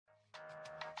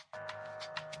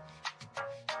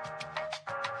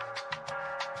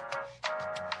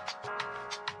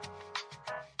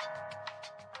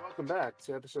welcome back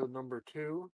to episode number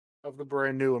 2 of the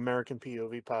brand new American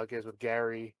POV podcast with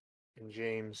Gary and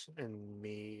James and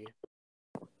me.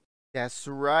 That's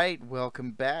right.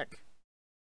 Welcome back.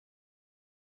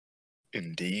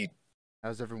 Indeed.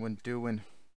 How's everyone doing?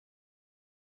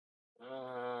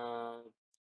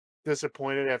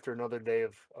 Disappointed after another day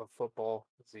of football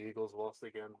as the Eagles lost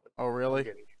again. Oh, I'm really?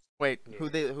 getting Wait, yeah.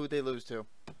 who they lose to?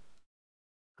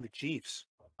 The Chiefs.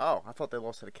 Oh, I thought they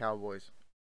lost to the Cowboys.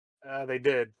 They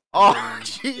did. Oh, And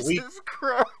Jesus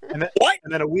Christ! What?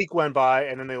 And then a week went by,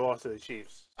 and then they lost to the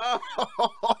Chiefs. Oh.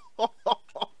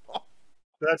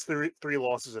 That's three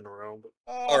losses in a row. But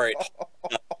All right.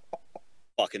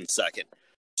 Fucking second.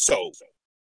 So,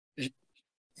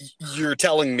 you're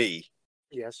telling me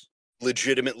yes,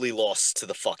 legitimately lost to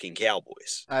the fucking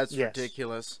Cowboys? That's Yes.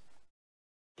 ridiculous.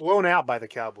 blown out by the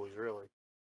Cowboys, really.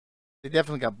 They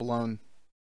definitely got blown.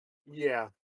 Yeah,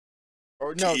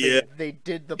 Or no, Yeah. they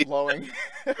did the blowing.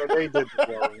 so they did the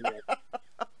blowing.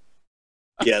 Yeah.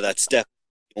 Yeah, that's definitely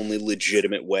the only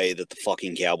legitimate way that the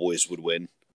fucking Cowboys would win.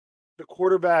 The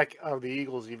quarterback of the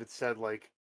Eagles even said, like,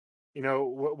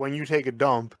 when you take a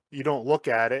dump, you don't look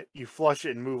at it, you flush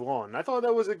it and move on. I thought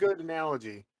that was a good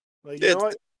analogy. Like, you know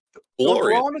what? Don't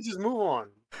Glorious. dwell on it, just move on.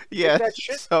 Yeah. Take that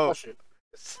shit, So, flush it.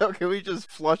 so can we just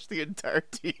flush the entire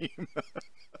team?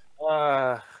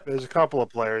 There's a couple of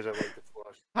players I'd like to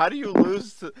flush. How do you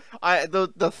lose to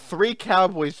the three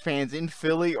Cowboys fans in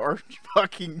Philly are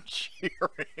fucking cheering.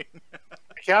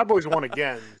 The Cowboys won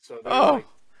again, so they're Oh.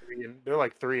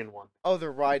 like 3-1. Oh,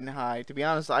 they're riding high. To be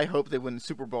honest, I hope they win the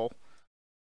Super Bowl.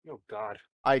 Oh God!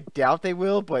 I doubt they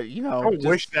will, but Don't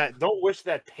wish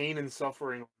that pain and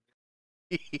suffering.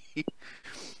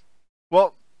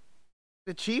 Well,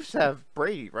 the Chiefs have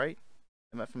Brady, right?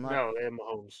 Am I from No, they have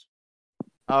Mahomes,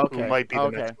 Okay. who might be the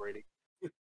okay. next Brady.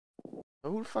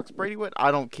 Who the fuck's Brady with?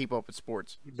 I don't keep up with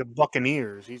sports. The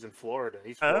Buccaneers. He's in Florida.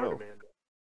 He's Florida Oh. man.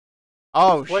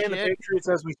 Oh Playing the shit. Patriots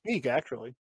as we speak.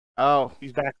 Actually, Oh,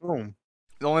 he's back home.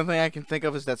 the only thing I can think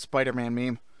of is that Spider-Man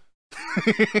meme.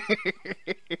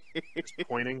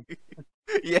 Pointing.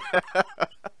 Yeah.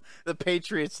 The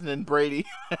Patriots and then Brady.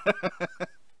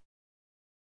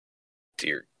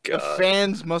 Dear The God.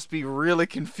 fans must be really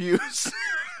confused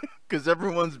because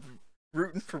everyone's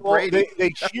rooting for Well, Brady. they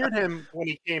cheered him when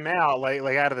he came out, like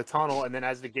out of the tunnel, and then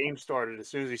as the game started, as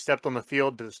soon as he stepped on the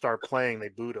field to start playing, they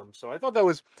booed him. So I thought that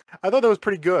was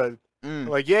pretty good. Mm.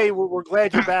 Like, yay, we're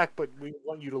glad you're back, but we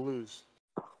want you to lose.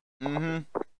 Mm-hmm.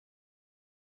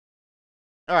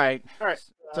 All right. All right.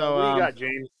 So, what do you got,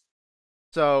 James?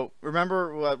 So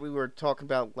remember what we were talking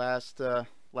about last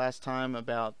time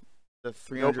about the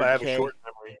 300K? Nope, I have a short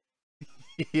memory.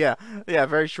 yeah,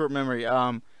 very short memory.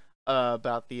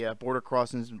 About the border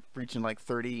crossings reaching like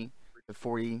 30 to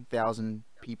 40,000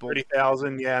 people.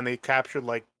 30,000, yeah, and they captured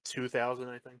like 2,000,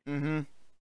 I think. Mm-hmm.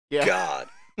 Yeah. God.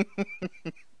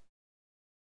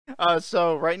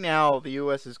 So right now the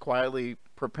U.S. is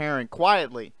preparing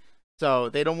quietly. So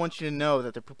they don't want you to know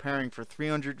that they're preparing for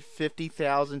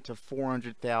 350,000 to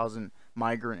 400,000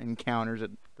 migrant encounters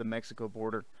at the Mexico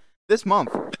border this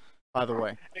month. By the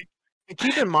way, And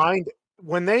keep in mind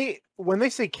when they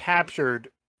say captured,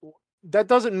 that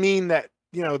doesn't mean that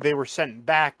they were sent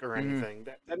back or anything.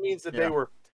 That means that they Yeah.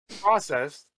 were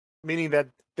processed, meaning that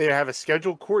they have a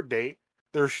scheduled court date.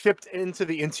 They're shipped into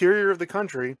the interior of the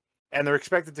country, and they're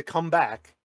expected to come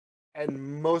back.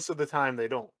 And most of the time, they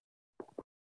don't.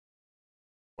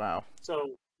 wow.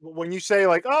 So when you say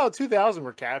like, "Oh, 2,000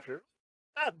 were captured,"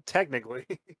 not technically.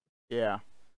 Yeah.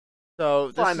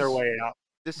 So Find their way out.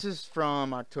 This is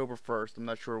from October 1st. I'm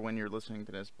not sure when you're listening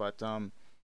to this, but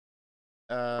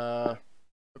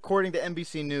according to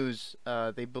NBC News,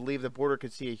 they believe the border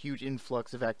could see a huge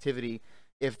influx of activity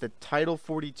if the Title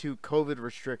 42 COVID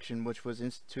restriction, which was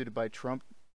instituted by Trump,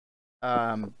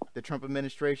 the Trump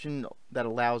administration, that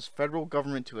allows federal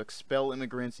government to expel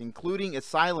immigrants, including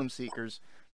asylum seekers,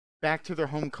 back to their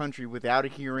home country without a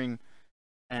hearing,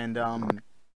 and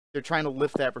they're trying to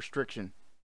lift that restriction.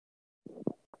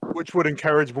 Which would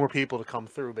encourage more people to come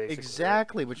through, basically.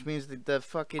 Exactly, which means that the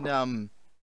fucking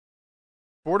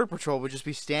border patrol would just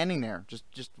be standing there,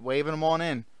 just waving them on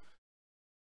in.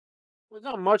 There's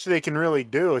not much they can really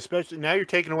do, especially now you're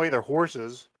taking away their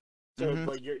horses. So Mhm.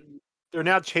 like they're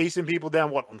now chasing people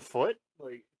down on foot?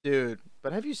 Like, Dude,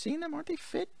 but have you seen them? Aren't they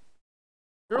fit?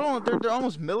 They're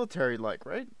almost military like,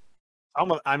 right? I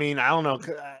don't know.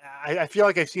 I feel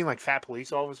like I've seen like fat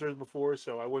police officers before,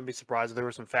 so I wouldn't be surprised if there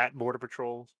were some fat border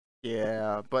patrols.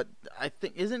 Yeah, but I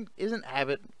think isn't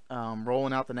Abbott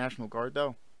rolling out the National Guard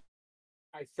though?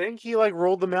 I think he like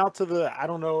rolled them out to the. I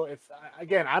don't know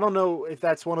if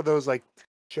that's one of those like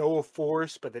show of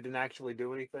force, but they didn't actually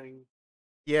do anything.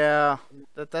 Yeah,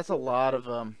 that's a lot of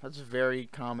that's very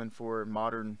common for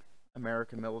modern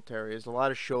American military. Is a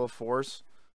lot of show of force.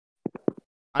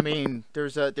 I mean,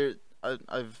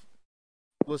 I've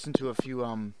listened to a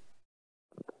few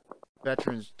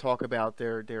veterans talk about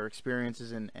their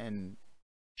experiences and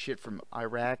shit from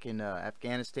Iraq and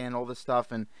Afghanistan, all this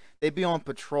stuff, and they'd be on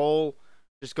patrol,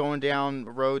 just going down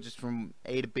the road just from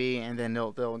A to B, and then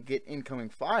they'll get incoming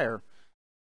fire,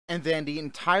 and then the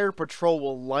entire patrol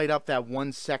will light up that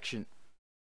one section.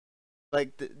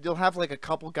 Like they'll have like a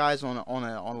couple guys on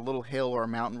a little hill or a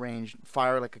mountain range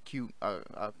fire like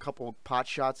a couple pot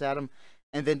shots at them,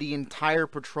 and then the entire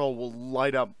patrol will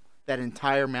light up that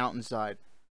entire mountainside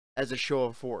as a show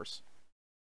of force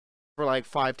for like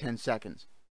 5-10 seconds.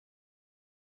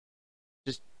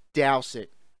 Just douse it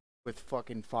with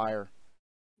fucking fire.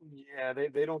 Yeah,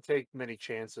 they don't take many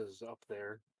chances up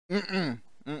there Mm-mm.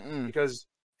 because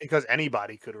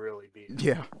anybody could really be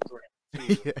Yeah.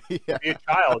 to Yeah. be a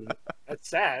child. That's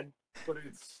sad, but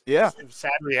it's Yeah. it's a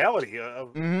sad reality of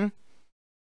Mm-hmm.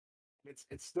 it's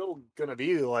still gonna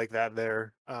be like that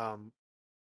there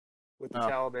with the Oh,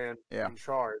 Taliban yeah. in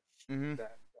charge. Mm-hmm.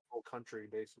 That whole country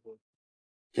basically.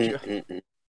 Yeah.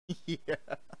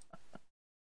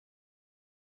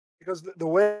 Because the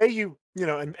way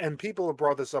and people have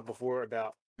brought this up before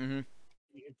about Mm-hmm.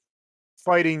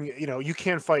 fighting, you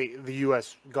can't fight the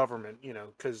US government,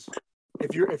 because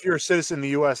if you're a citizen in the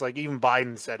US, like even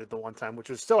Biden said it the one time, which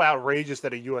was still outrageous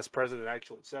that a US president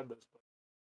actually said this. But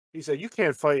he said you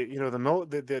can't fight,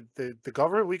 the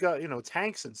government. We got,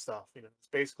 tanks and stuff. It's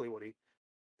basically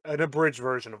an abridged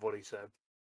version of what he said.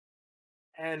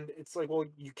 And it's like, well,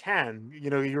 you can,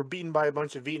 you're beaten by a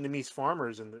bunch of Vietnamese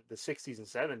farmers in the 60s and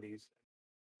 70s.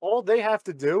 All they have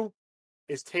to do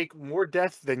is take more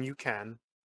death than you can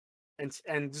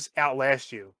and just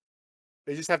outlast you.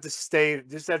 They just have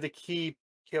to keep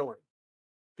killing.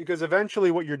 Because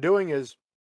eventually what you're doing is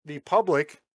the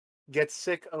public gets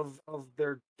sick of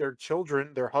their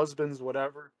children, their husbands,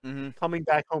 whatever, Mm-hmm. coming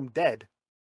back home dead.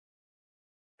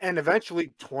 And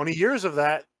eventually 20 years of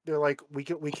that, they're like, we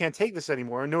can't take this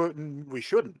anymore. No, we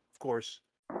shouldn't, of course.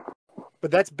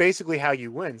 But that's basically how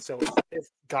you win. So if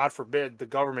God forbid the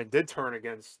government did turn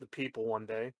against the people one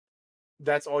day,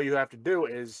 that's all you have to do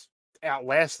is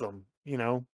outlast them,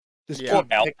 just Yeah. keep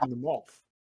picking them off.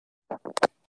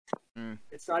 Mm.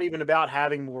 It's not even about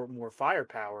having more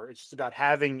firepower. It's just about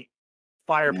having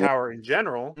firepower in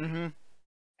general Mm-hmm.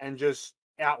 and just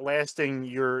outlasting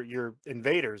your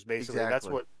invaders. Basically,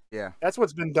 Exactly. Yeah. that's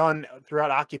what's been done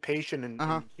throughout occupation and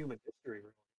Uh-huh. human history.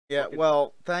 Yeah. Fucking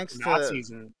Well, thanks to Nazis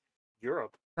in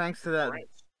Europe, that France.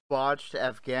 botched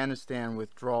Afghanistan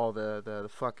withdrawal, the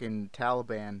fucking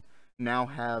Taliban now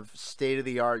have state of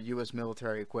the art U.S.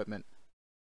 military equipment.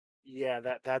 Yeah,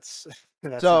 that's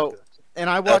that's So- not good. And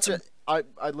I That's watch it.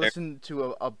 I listened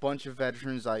to a bunch of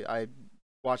veterans. I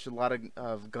watched a lot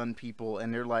of gun people,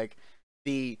 and they're like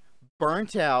the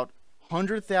burnt out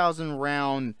 100,000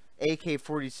 round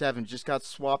AK-47 just got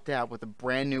swapped out with a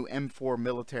brand new M4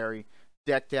 military,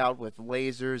 decked out with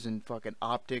lasers and fucking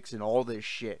optics and all this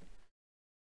shit.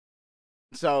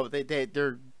 So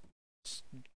they're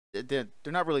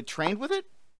not really trained with it.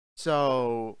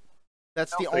 So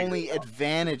that's the They'll figure only it out.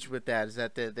 advantage with that, is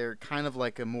that they're kind of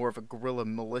like a more of a guerrilla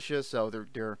militia. So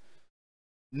they're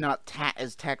not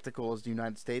as tactical as the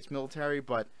United States military,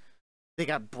 but they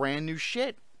got brand new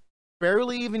shit,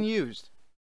 barely even used.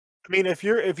 I mean, if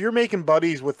you're making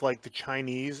buddies with like the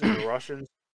Chinese and the Russians,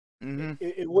 Mm-hmm.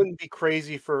 it wouldn't be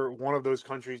crazy for one of those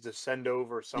countries to send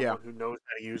over someone Yeah. who knows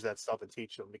how to use that stuff and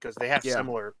teach them, because they have Yeah.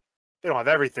 similar. They don't have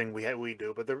everything we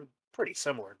do, but they're pretty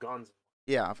similar guns.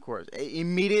 Yeah, of course.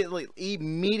 Immediately,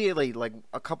 like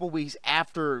a couple weeks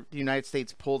after the United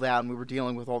States pulled out and we were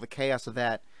dealing with all the chaos of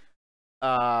that,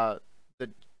 the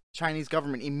Chinese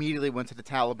government immediately went to the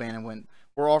Taliban and went,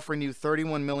 "We're offering you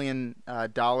 $31 million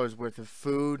worth of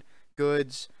food,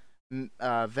 goods,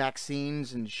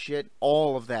 vaccines, and shit,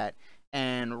 all of that."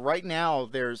 And right now,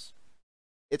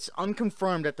 it's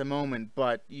unconfirmed at the moment,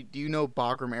 but do you know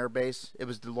Bagram Air Base? It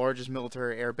was the largest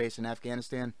military air base in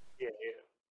Afghanistan.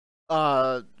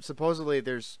 Yeah. Supposedly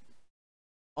it's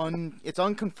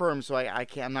unconfirmed, so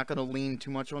I'm not gonna lean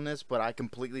too much on this, but I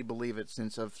completely believe it,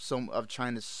 since of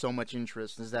China's so much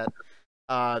interest, is that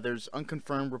there's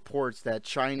unconfirmed reports that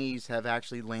Chinese have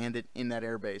actually landed in that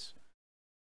airbase.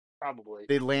 Probably.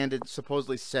 They landed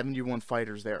supposedly 71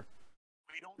 fighters there.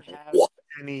 We don't have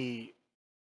any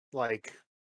like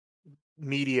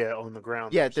media on the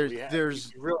ground. Yeah, there, so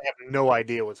we really have no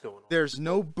idea what's going on. There's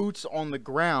no boots on the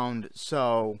ground,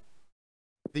 so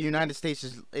the United States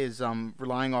is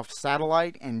relying off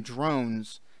satellite and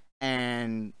drones,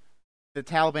 and the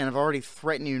Taliban have already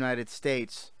threatened the United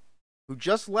States, who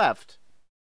just left,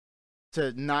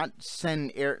 to not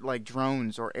send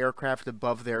drones or aircraft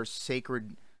above their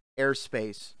sacred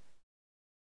airspace,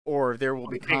 or there will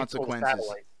be They can't control consequences.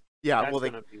 satellites. Yeah, That's well,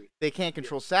 gonna be they can't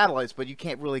control satellites, but you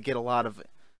can't really get a lot of.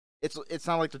 It's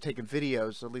not like they're taking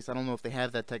videos. At least I don't know if they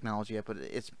have that technology yet. But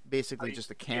it's basically just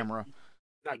a camera.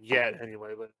 not yet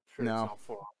anyway, but sure No. it's not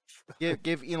far off.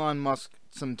 Give Elon Musk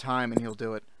some time and he'll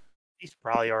do it. He's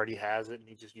probably already has it and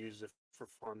he just uses it for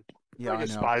fun. Yeah, Like I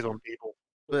just know. spies on people.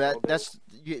 But this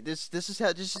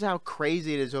is how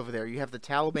crazy it is over there. You have the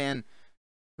Taliban,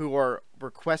 who are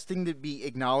requesting to be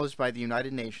acknowledged by the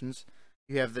United Nations.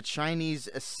 You have the Chinese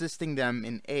assisting them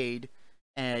in aid,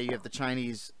 and you have the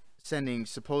Chinese sending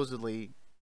supposedly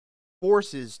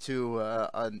forces to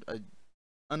an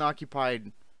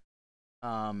unoccupied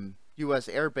U.S.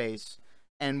 airbase.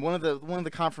 And one of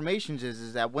the confirmations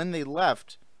is that when they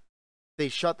left, they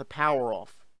shut the power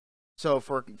off. So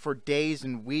for days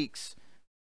and weeks,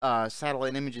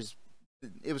 satellite images,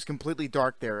 it was completely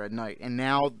dark there at night, and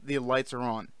now the lights are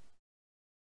on.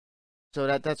 So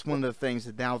that's one of the things,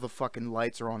 that now the fucking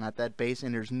lights are on at that base,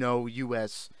 and there's no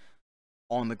U.S.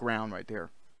 on the ground right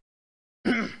there.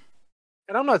 And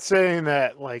I'm not saying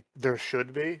that like there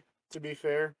should be, to be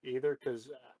fair, either, because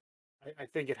I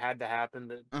think it had to happen.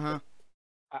 That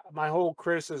my whole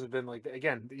criticism has been like,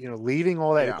 again, leaving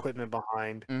all that equipment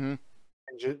behind, Mm-hmm.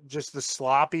 and just the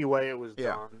sloppy way it was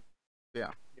done.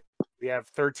 Yeah. We have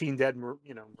 13 dead,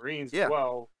 Marines as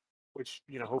well, which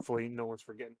hopefully no one's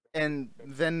forgetting. And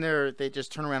then they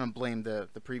just turn around and blame the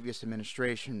previous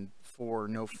administration for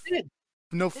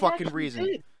no fucking reason.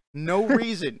 Did. No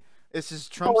reason. This is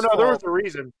Trump's fault. There was a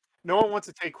reason. No one wants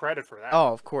to take credit for that.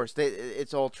 Oh, of course.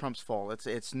 It's all Trump's fault.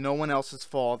 It's no one else's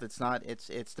fault. It's not. It's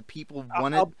the people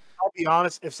wanted. I'll be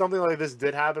honest. If something like this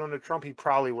did happen under Trump, he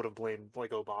probably would have blamed like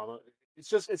Obama.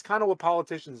 It's kind of what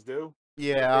politicians do.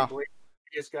 Yeah. They blame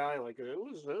this guy like it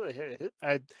was.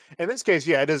 In this case,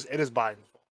 yeah, it is Biden's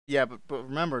fault. Yeah, but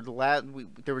remember,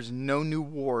 there was no new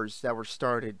wars that were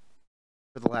started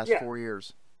for the last 4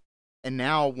 years, and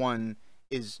now one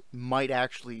might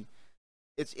actually.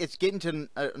 It's getting to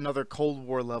another Cold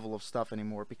War level of stuff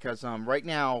anymore, because right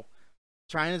now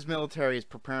China's military is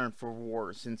preparing for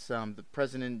war since the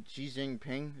President Xi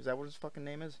Jinping, is that what his fucking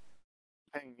name is?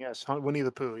 Yes, Winnie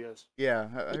the Pooh, yes.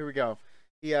 Yeah, here we go.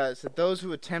 He said those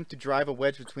who attempt to drive a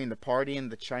wedge between the party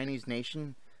and the Chinese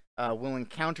nation will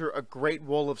encounter a great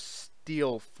wall of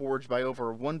steel forged by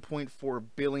over 1.4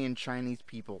 billion Chinese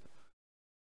people.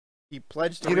 He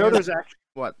pledged to there's actually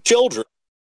what? Children.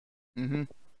 Mm-hmm.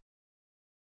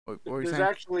 There's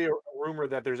actually a rumor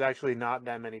that there's actually not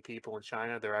that many people in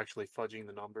China. They're actually fudging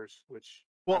the numbers, which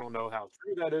I don't know how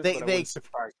true that is, but I wouldn't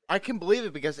surprise me. I can believe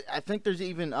it, because I think there's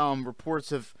even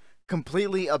reports of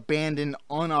completely abandoned,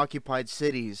 unoccupied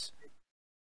cities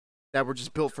that were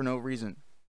just built for no reason.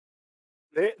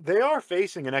 They are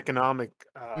facing an economic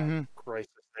crisis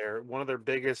there. One of their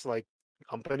biggest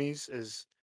companies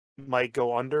might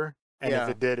go under, and if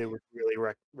it did, it would really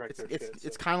wreck their shit.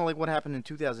 It's kind of like what happened in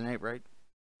 2008, right?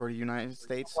 For the United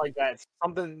States, like that.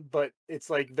 Something, but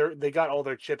it's like they got all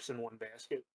their chips in one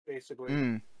basket,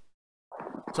 basically.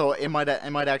 So it might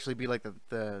actually be like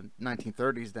the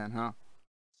 1930s then, huh?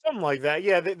 Something like that.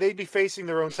 Yeah, they'd be facing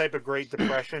their own type of Great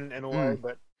Depression in a way,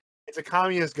 but it's a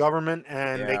communist government,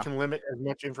 and they can limit as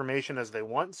much information as they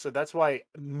want. So that's why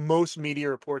most media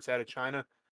reports out of China,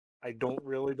 I don't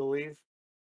really believe.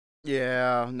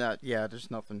 Yeah, there's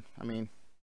nothing. I mean,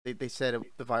 they said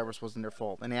the virus wasn't their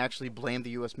fault, and they actually blamed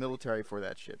the U.S. military for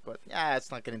that shit. But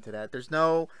let's not get into that. There's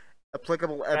no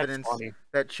applicable evidence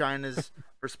that China's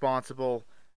responsible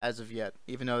as of yet,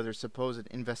 even though there's supposed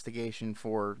investigation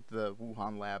for the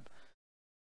Wuhan lab.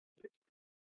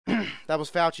 That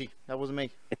was Fauci. That wasn't me.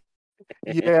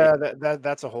 Yeah,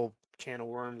 that's a whole can of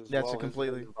worms. That's a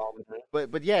completely.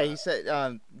 But yeah, he said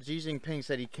Xi Jinping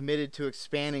said he committed to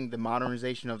expanding the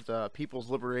modernization of the People's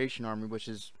Liberation Army, which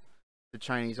is the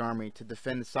Chinese army, to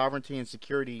defend the sovereignty and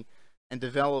security and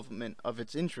development of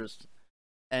its interests.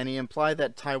 And he implied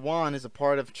that Taiwan is a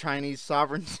part of Chinese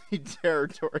sovereignty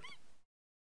territory.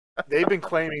 They've been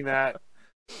claiming that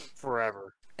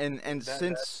forever. And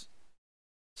since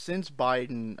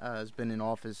Biden has been in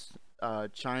office,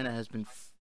 China has been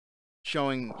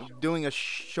doing a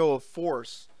show of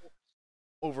force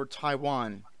over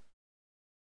Taiwan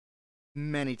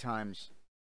many times,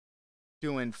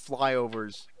 doing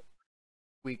flyovers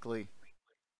weekly.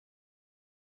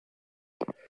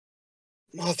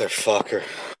 Motherfucker.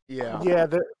 Yeah,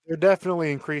 they're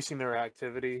definitely increasing their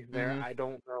activity there. I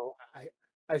don't know.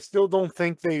 I still don't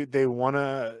think they want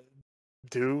to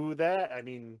do that. I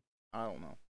mean, I don't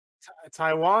know.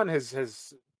 Taiwan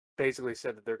has basically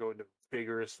said that they're going to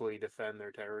vigorously defend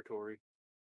their territory,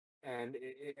 and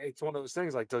it's one of those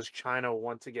things like, does China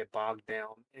want to get bogged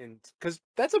down? And because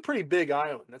that's a pretty big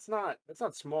island, that's not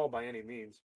small by any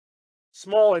means.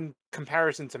 Small in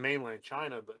comparison to mainland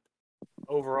China, but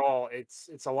overall, it's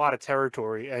a lot of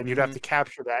territory, and you'd have Mhm. to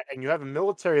capture that. And you have a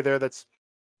military there that's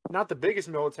not the biggest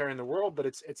military in the world, but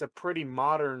it's a pretty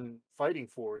modern fighting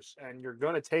force, and you're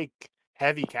going to take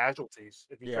heavy casualties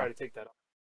if you Yeah. try to take that on.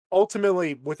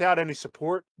 Ultimately, without any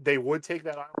support, they would take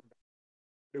that island.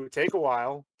 It would take a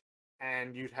while,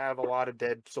 and you'd have a lot of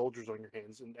dead soldiers on your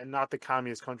hands. And not the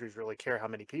communist countries really care how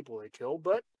many people they kill,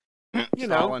 but you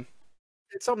know, Stalin.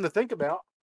 it's something to think about,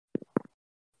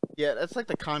 Yeah, that's like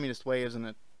the communist way, isn't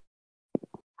it?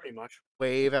 pretty much.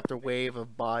 Wave after wave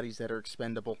of bodies that are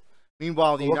expendable.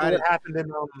 Meanwhile, the Well, look at United. what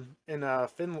happened in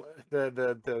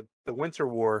Finland, the Winter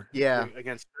War Yeah.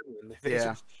 against Finland.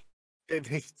 Yeah.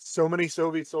 So many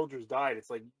Soviet soldiers died. It's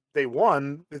like they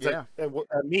won. It's like Yeah.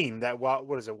 that meme that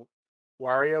what is it?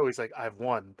 Wario. He's like, I've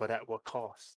won, but at what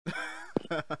cost?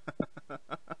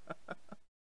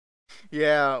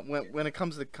 Yeah, when it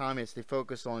comes to communists, they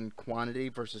focus on quantity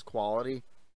versus quality.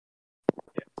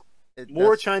 More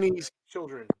That's- Chinese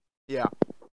children. Yeah,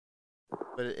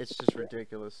 but it's just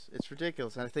ridiculous. It's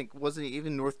ridiculous. And I think wasn't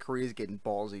even North Korea's getting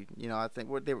ballsy. You know, I think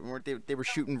they were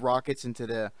shooting rockets into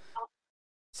the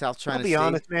South China I'll be Sea.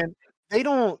 honest, man. They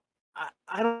don't.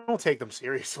 I don't take them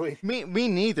seriously. Me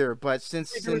neither. But They do it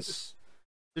since they're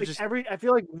like just I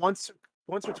feel like once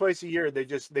or twice a year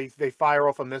they fire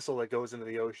off a missile that goes into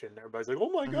the ocean. Everybody's like, oh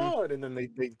my Mhm. god, and then they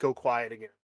go quiet again.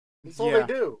 That's all Yeah.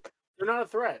 they do. They're not a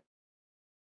threat.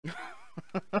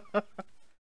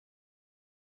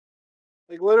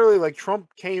 Like literally, like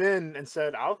Trump came in and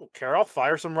said, "I don't care. I'll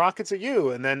fire some rockets at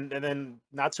you," and then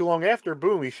not too long after,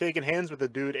 boom, he's shaking hands with a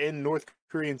dude in North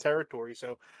Korean territory.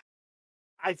 So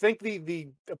I think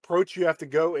the approach you have to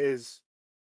go is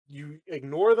you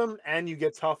ignore them and you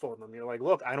get tough on them. You're like,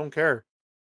 look, I don't care.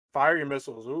 Fire your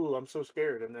missiles. Ooh, I'm so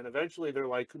scared. And then eventually they're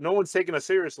like, no one's taking us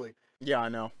seriously. yeah, I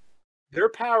know. Their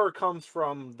power comes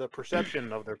from the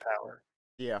perception of their power.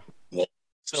 Yeah,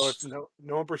 So if no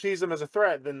one perceives them as a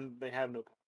threat, then they have no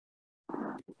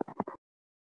power.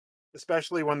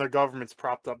 Especially when their government's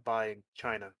propped up by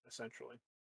China, essentially.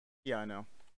 yeah, I know.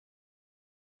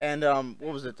 And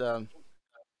what was it?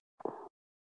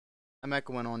 I'm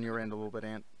echoing on your end a little bit,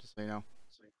 Ant. Just so you know.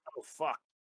 It's like, oh fuck.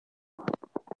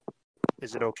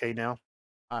 Is it okay now?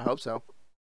 I hope so.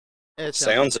 It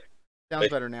Sounds sounds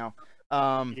better now.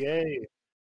 Um, Yay.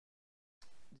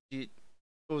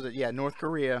 what was it? Yeah, North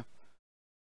Korea.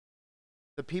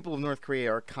 The people of North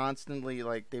Korea are constantly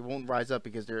like they won't rise up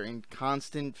because they're in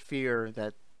constant fear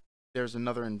that there's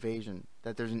another invasion,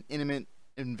 that there's an imminent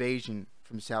invasion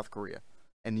from South Korea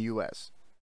and the U.S.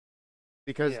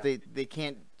 Because Yeah. they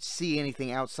can't see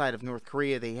anything outside of North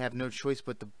Korea. They have no choice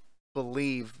but to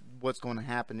believe what's going to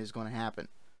happen is going to happen.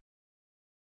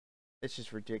 It's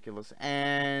just ridiculous.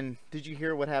 And did you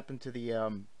hear what happened to the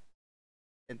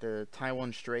at the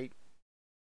Taiwan Strait?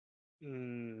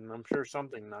 I'm sure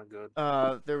something not good.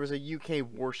 There was a UK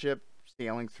warship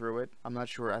sailing through it. I'm not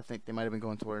sure. I think they might have been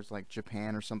going towards like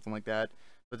Japan or something like that.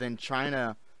 But then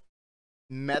China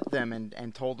met them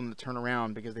and told them to turn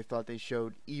around because they thought they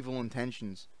showed evil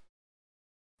intentions.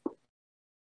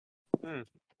 Hmm.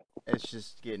 It's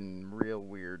just getting real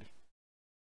weird.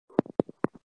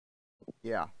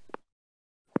 Yeah.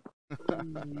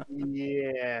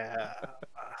 Yeah.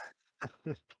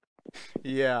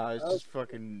 Yeah, it's just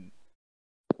fucking.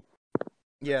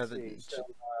 Yeah, Let's see. So,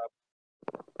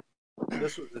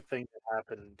 this was the thing that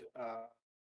happened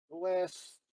the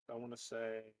last, I want to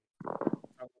say,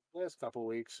 last couple of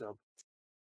weeks. So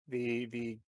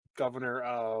the governor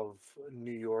of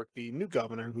New York, the new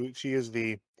governor, who she is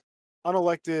the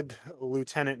unelected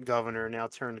lieutenant governor, now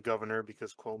turned governor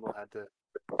because Cuomo had to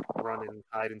run and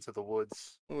hide into the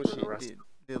woods what was for she? the rest.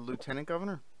 The lieutenant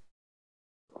governor?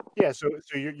 Yeah, so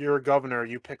you're a governor,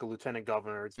 you pick a lieutenant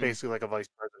governor. It's Mm. basically like a vice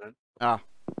president. Ah,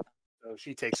 So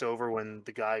she takes over when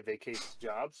the guy vacates the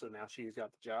job. So now she's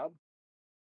got the job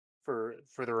for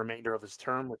the remainder of his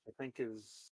term, which I think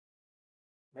is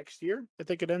next year. I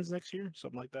think it ends next year,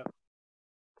 something like that.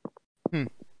 Hmm.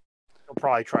 He'll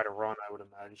probably try to run, I would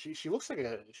imagine. She looks like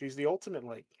she's the ultimate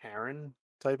like Karen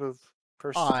type of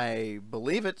person. I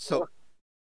believe it. So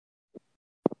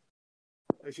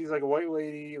Like, she's like a white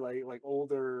lady, like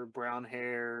older, brown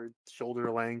hair,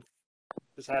 shoulder length.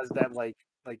 Just has that like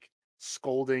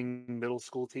scolding middle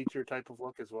school teacher type of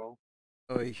look as well.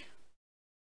 oy.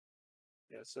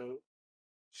 Yeah, so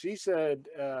she said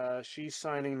she's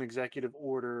signing an executive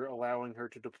order allowing her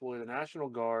to deploy the National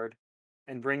Guard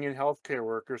and bring in healthcare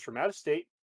workers from out of state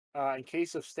in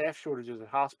case of staff shortages at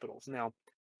hospitals. Now,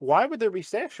 why would there be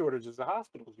staff shortages at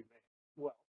hospitals? You may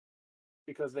well,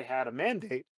 because they had a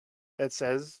mandate that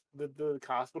says that the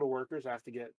hospital workers have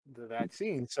to get the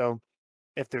vaccine. So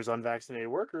if there's unvaccinated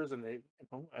workers and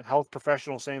a health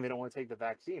professional saying they don't want to take the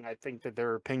vaccine, I think that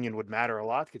their opinion would matter a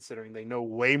lot, considering they know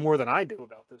way more than I do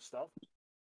about this stuff.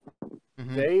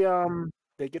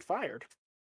 They get fired.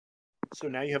 So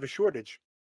now you have a shortage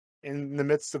in the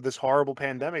midst of this horrible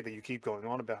pandemic that you keep going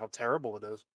on about how terrible it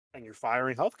is, and you're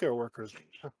firing healthcare workers.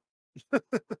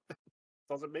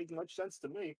 Doesn't make much sense to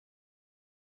me.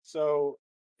 So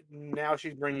now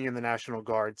she's bringing in the National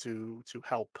Guard to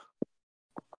help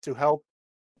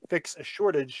fix a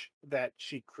shortage that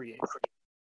she created.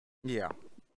 Yeah.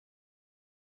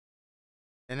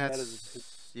 And That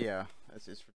that's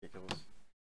just ridiculous.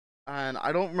 And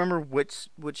I don't remember which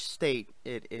state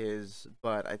it is,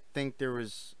 but I think it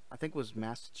was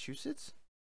Massachusetts.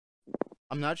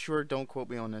 I'm not sure. Don't quote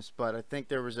me on this, but I think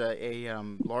there was a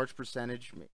large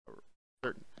percentage,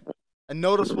 a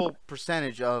noticeable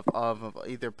percentage of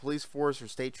either police force or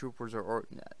state troopers or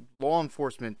law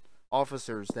enforcement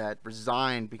officers that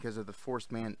resigned because of the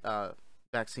forced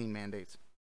vaccine mandates.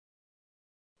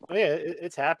 Oh, yeah,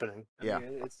 it's happening. Yeah. I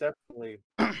mean, it's definitely.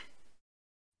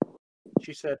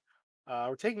 She said,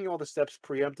 "We're taking all the steps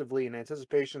preemptively in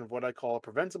anticipation of what I call a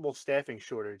preventable staffing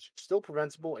shortage. Still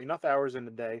preventable, enough hours in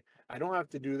the day. I don't have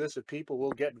to do this if people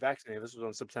will get vaccinated." This was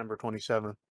on September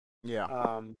 27th.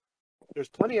 Yeah. There's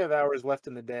plenty of hours left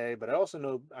in the day, but I also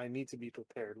know I need to be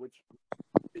prepared, which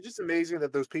it's just amazing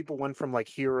that those people went from like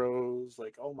heroes,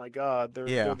 like, oh my God,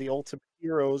 they're the ultimate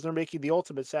heroes. They're making the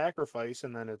ultimate sacrifice.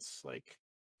 And then it's like,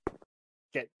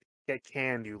 get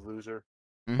canned, you loser.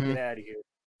 Get out of here.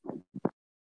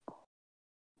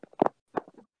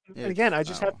 And again, I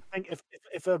just have to think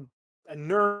if a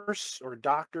nurse or a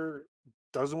doctor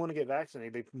doesn't want to get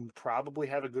vaccinated, they probably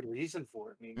have a good reason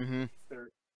for it. I mean, they're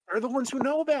the ones who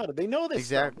know about it. They know this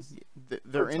exactly. stuff.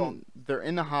 They're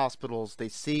in the hospitals. They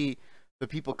see the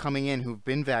people coming in who've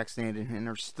been vaccinated and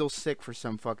are still sick for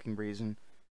some fucking reason.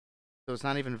 So it's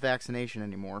not even a vaccination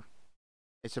anymore.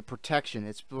 It's a protection.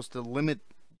 It's supposed to limit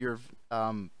your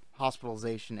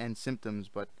hospitalization and symptoms,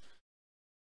 but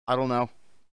I don't know.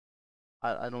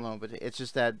 I don't know, but it's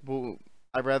just that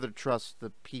I'd rather trust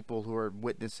the people who are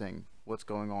witnessing what's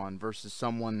going on versus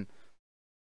someone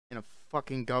in a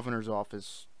fucking governor's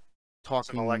office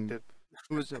talking. Elected.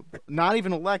 Who was not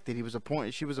even elected. He was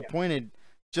appointed. She was appointed,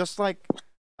 just like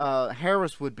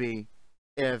Harris would be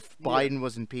if Biden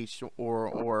was impeached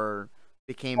or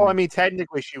became. Well, I mean,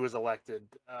 technically, she was elected.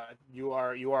 You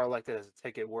are elected as a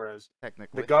ticket, whereas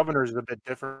technically the governor is a bit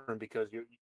different because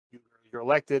you're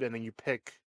elected and then you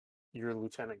pick your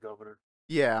lieutenant governor.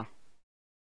 Yeah.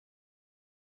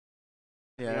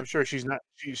 Yeah, I'm sure she's not.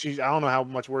 She's. I don't know how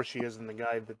much worse she is than the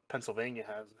guy that Pennsylvania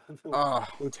has.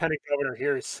 Lieutenant governor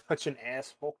here is such an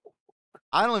asshole.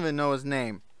 I don't even know his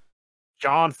name.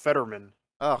 John Fetterman.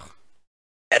 Ugh.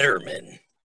 Fetterman.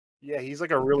 Yeah, he's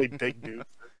like a really big dude.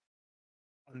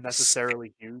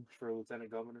 Unnecessarily huge for a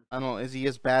lieutenant governor. I don't know. Is he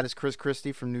as bad as Chris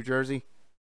Christie from New Jersey?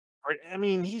 I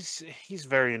mean, he's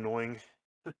very annoying.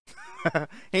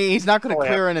 He's not going to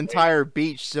clear an entire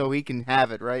beach so he can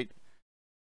have it, right?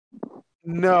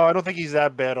 No, I don't think he's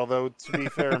that bad. Although, to be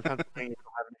fair, in Pennsylvania, we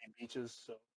don't have any beaches.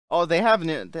 So. Oh, they have.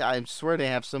 I swear they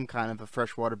have some kind of a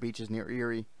freshwater beaches near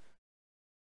Erie.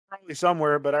 Probably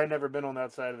somewhere, but I've never been on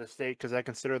that side of the state because I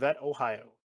consider that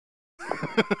Ohio.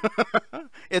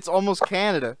 It's almost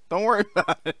Canada. Don't worry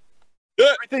about it.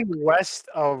 Everything west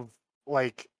of,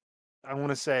 like, I want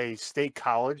to say State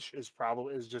College is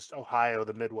just Ohio,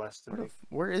 the Midwest.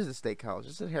 Where is the State College?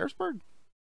 Is it Harrisburg?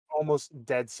 Almost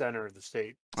dead center of the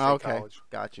state. Oh, okay, college.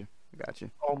 Got you.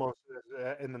 Almost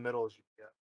in the middle as you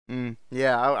get.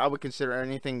 Yeah, I would consider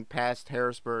anything past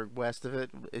Harrisburg, west of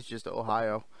it, is just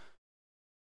Ohio.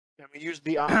 And we use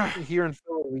the here in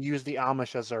Philly, we use the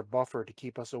Amish as our buffer to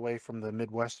keep us away from the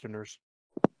Midwesterners.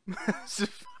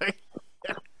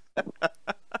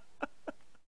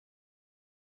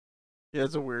 Yeah,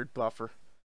 it's a weird buffer.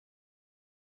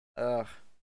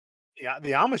 Yeah,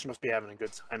 the Amish must be having a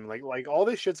good time. Like all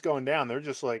this shit's going down. They're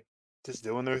just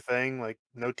doing their thing. Like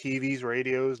no TVs,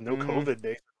 radios, no COVID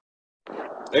days.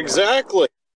 Exactly.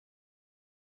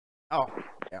 Oh,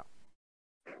 yeah.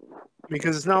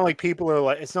 Because it's not like people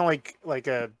are it's not like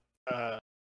an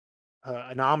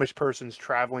Amish person's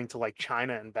traveling to like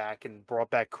China and back and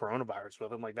brought back coronavirus with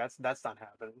them. Like that's not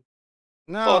happening.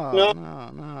 No.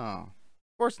 Of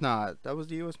course not. That was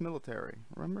the U.S. military.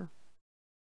 Remember?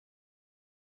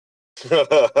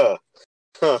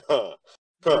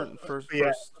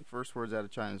 Yeah. First words out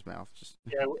of China's mouth. Just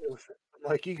Yeah, I'm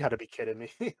like, you got to be kidding me.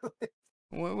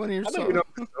 when you're I don't even so know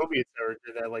if the Soviets ever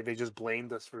did that. Like, they just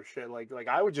blamed us for shit. Like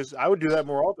I would do that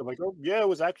more often. Like, oh yeah, it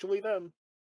was actually them.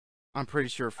 I'm pretty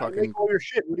sure I make fucking all your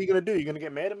shit. What are you gonna do? You gonna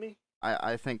get mad at me?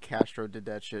 I think Castro did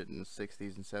that shit in the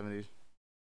 60s and 70s.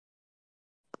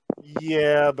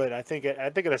 Yeah, but I think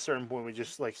at a certain point we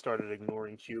just like started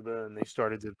ignoring Cuba and they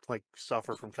started to like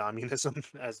suffer from communism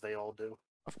as they all do.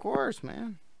 Of course,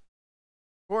 man.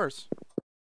 Of course.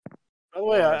 By the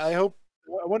way, I Course. hope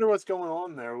I wonder what's going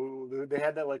on there. They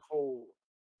had that like whole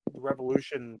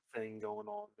revolution thing going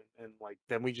on, and like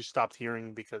then we just stopped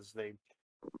hearing because they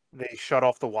shut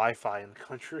off the Wi-Fi in the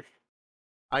country.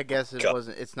 I guess God.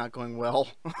 it's not going well.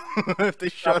 If they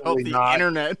shut off Probably the not.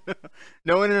 internet.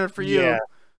 No internet for Yeah, you.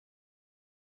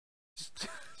 Just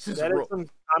that is some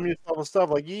communist level stuff.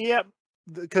 Like, yeah,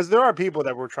 because there are people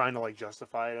that were trying to like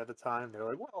justify it at the time. They're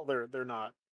like, well, they're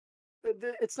not.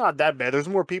 It's not that bad. There's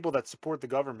more people that support the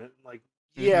government. Like,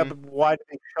 yeah, Mhm. but why did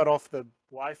they shut off the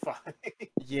Wi-Fi?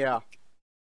 Yeah.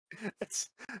 It's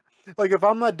like if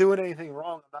I'm not doing anything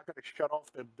wrong, I'm not going to shut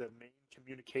off the main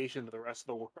communication to the rest of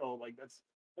the world. Like that's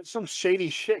some shady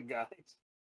shit, guys.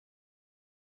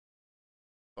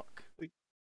 Fuck. Like,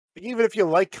 even if you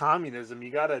like communism,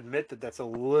 you got to admit that that's a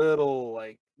little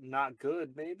like not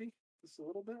good, maybe just a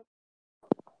little bit.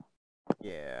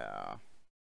 Yeah.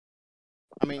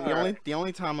 I mean, All right. the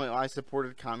only time I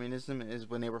supported communism is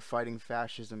when they were fighting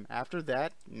fascism. After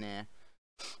that, nah.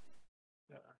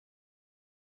 Yeah.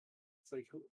 It's like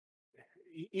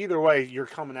either way, you're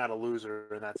coming out a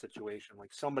loser in that situation.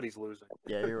 Like somebody's losing.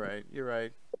 Yeah, you're right. You're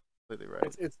right. Completely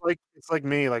right. It's like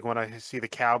me. Like when I see the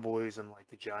Cowboys and like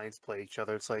the Giants play each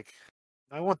other, it's like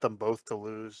I want them both to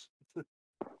lose.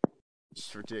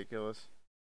 It's ridiculous.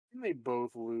 And they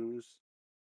both lose.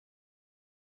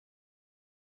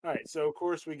 All right, so of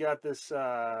course we got this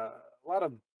a lot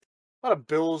of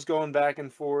bills going back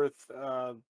and forth.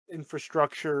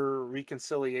 Infrastructure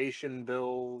reconciliation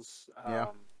bills. Yeah.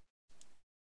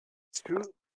 Two.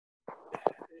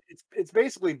 It's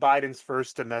basically Biden's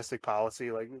first domestic policy.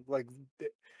 Like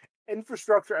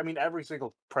infrastructure. I mean, every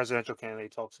single presidential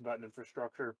candidate talks about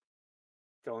infrastructure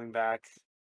going back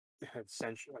a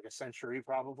century, like a century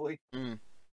probably. Mm.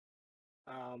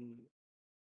 Um,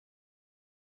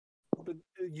 but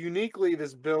uniquely,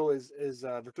 this bill is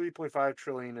the 3.5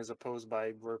 trillion is opposed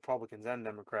by Republicans and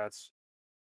Democrats,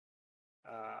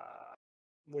 uh,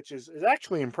 which is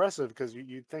actually impressive because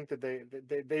you'd think that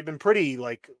they've been pretty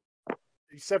like,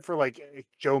 except for like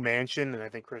Joe Manchin and I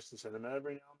think Kristen Sinema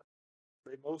every now and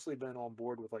then, they've mostly been on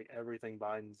board with like everything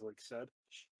Biden's like said.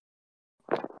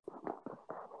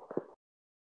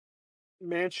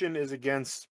 Manchin is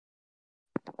against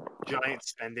giant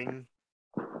spending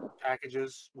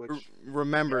packages, which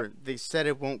Remember, they said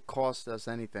it won't cost us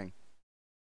anything.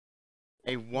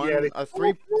 A like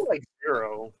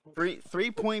zero.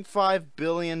 $3.5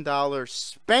 billion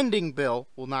spending bill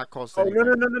will not cost Oh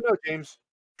anything. no, James,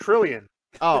 trillion.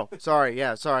 Oh, sorry.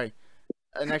 Yeah, sorry.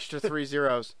 An extra 3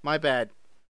 zeros. My bad.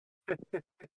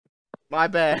 My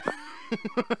bad.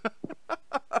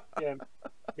 Yeah,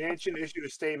 Manchin issued a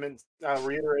statement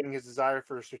reiterating his desire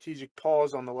for a strategic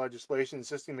pause on the legislation,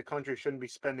 insisting the country shouldn't be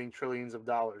spending trillions of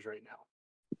dollars right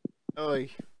now. Oy.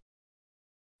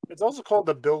 It's also called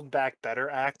the Build Back Better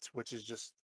Act, which is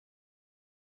just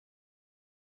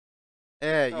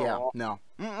Yeah, oh, no.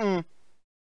 Mm-mm.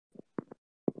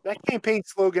 that campaign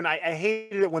slogan. I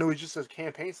hated it when it was just a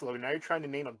campaign slogan. Now you're trying to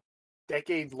name a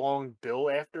decade-long bill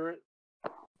after it.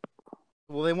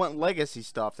 Well, they want legacy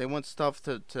stuff. They want stuff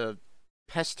to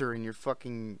pester in your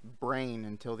fucking brain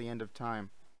until the end of time.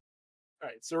 All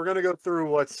right, so we're gonna go through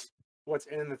what's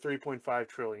in the 3.5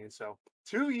 trillion. So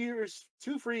 2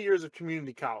 free years of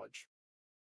community college,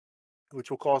 which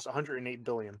will cost 108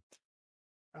 billion.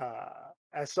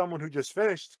 As someone who just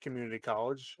finished community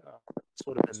college, this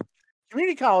would have been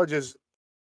community college is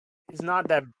not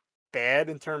that bad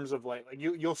in terms of like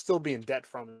you'll still be in debt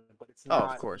from it, but it's Oh, of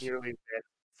not course. nearly that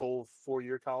full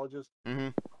 4-year colleges. Mm-hmm.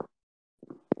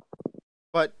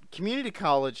 But community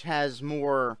college has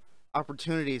more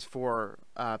opportunities for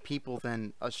people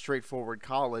than a straightforward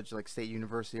college like State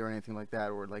University or anything like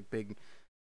that, or like big.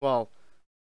 Well,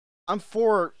 I'm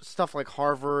for stuff like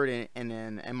Harvard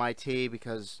and MIT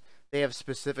because they have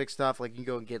specific stuff. Like you can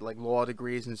go and get like law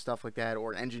degrees and stuff like that,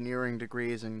 or engineering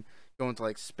degrees and go into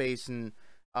like space and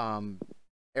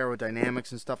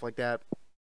aerodynamics and stuff like that.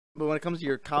 But when it comes to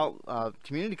your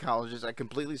community colleges, I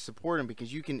completely support them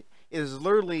because it is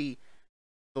literally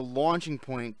the launching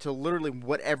point to literally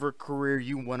whatever career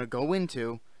you want to go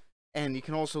into, and you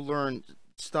can also learn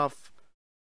stuff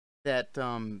that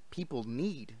people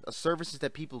need, services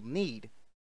that people need.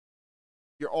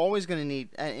 You're always going to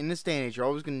need, in this day and age, you're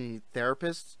always going to need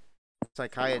therapists,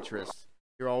 psychiatrists.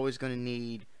 You're always going to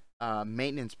need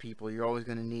maintenance people. You're always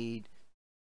going to need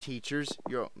teachers.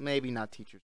 You're maybe not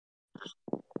teachers.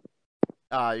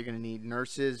 You're going to need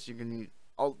nurses. You're going to need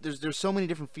there's so many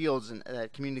different fields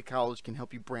that community college can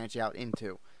help you branch out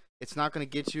into. It's not going to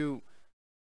get you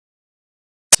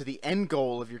to the end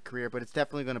goal of your career, but it's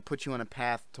definitely going to put you on a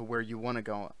path to where you want to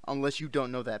go, unless you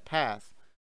don't know that path.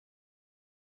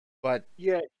 But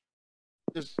yeah,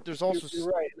 there's also you're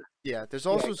right. there's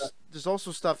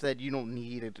also stuff that you don't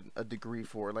need a degree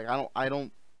for. Like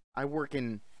I work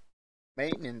in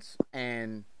maintenance,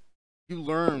 and you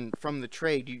learn from the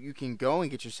trade. You can go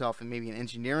and get yourself maybe an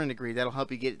engineering degree that'll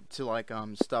help you get to like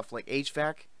stuff like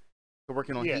HVAC,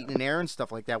 working on heat and air and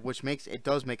stuff like that, which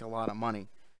does make a lot of money.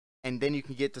 And then you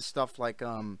can get to stuff like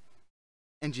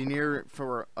engineer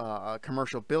for a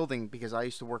commercial building, because I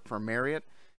used to work for Marriott,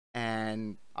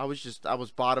 and I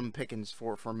was bottom pickings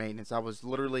for maintenance. I was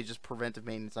literally just preventive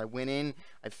maintenance. I went in,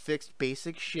 I fixed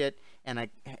basic shit, and I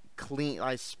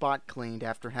spot cleaned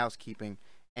after housekeeping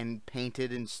and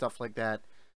painted and stuff like that,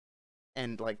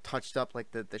 and like touched up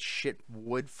like the shit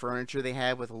wood furniture they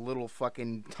had with a little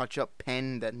fucking touch up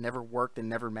pen that never worked and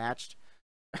never matched.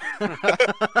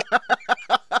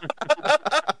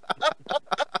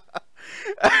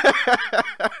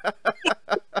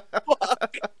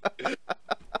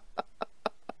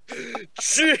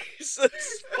 Jesus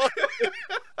fucking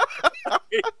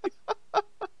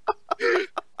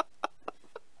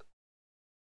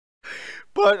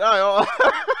But I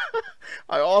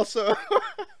also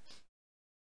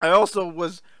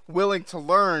was willing to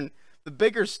learn the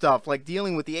bigger stuff, like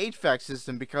dealing with the HVAC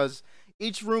system, because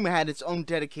each room had its own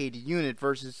dedicated unit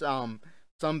versus some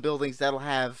buildings that'll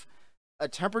have a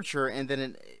temperature and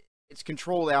then it's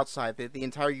controlled outside. The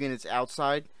entire unit's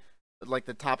outside, like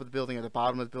the top of the building or the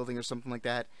bottom of the building or something like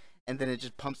that, and then it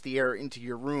just pumps the air into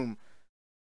your room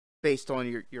based on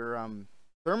your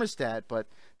thermostat. But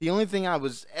the only thing I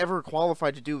was ever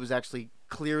qualified to do was actually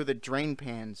clear the drain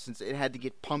pan, since it had to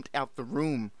get pumped out the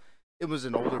room. It was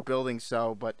an older building,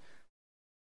 but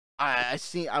I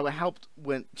helped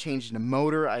when changing the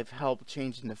motor. I've helped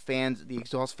changing the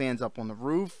exhaust fans up on the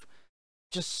roof.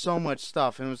 Just so much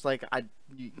stuff, and it was like,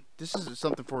 this is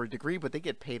something for a degree, but they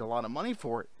get paid a lot of money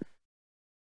for it.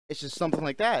 It's just something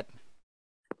like that.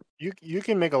 You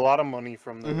can make a lot of money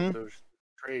from those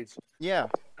trades. Yeah.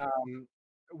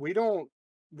 We don't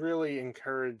really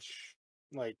encourage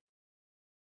like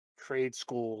trade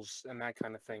schools and that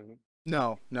kind of thing.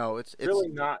 No, it's really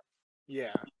not.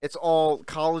 Yeah, it's all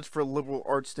college for liberal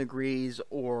arts degrees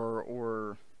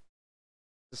or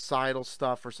societal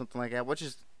stuff or something like that. Which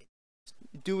is,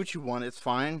 do what you want. It's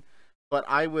fine, but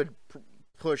I would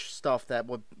push stuff that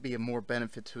would be a more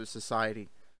benefit to a society,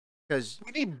 because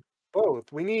we need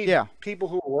both. We need people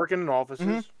who are working in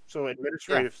offices, so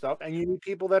administrative stuff, and you need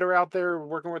people that are out there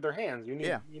working with their hands. You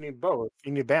need both.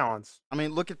 You need balance. I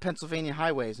mean, look at Pennsylvania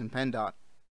highways and PennDOT.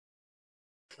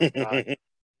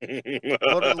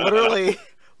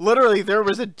 literally, there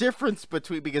was a difference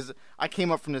between, because I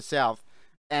came up from the south,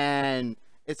 and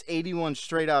it's 81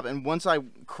 straight up, and once I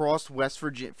crossed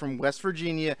from West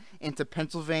Virginia into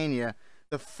Pennsylvania,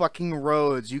 the fucking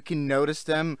roads, you can notice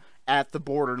them at the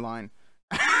borderline.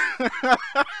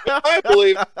 I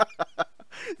believe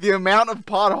the amount of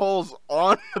potholes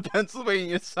on the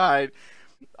Pennsylvania side.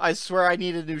 I swear I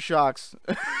needed new shocks.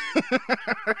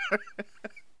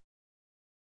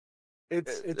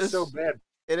 It's so bad.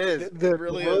 It is. It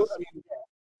really is. I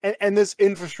mean, and this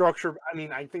infrastructure, I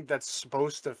mean, I think that's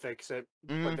supposed to fix it,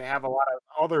 but they have a lot of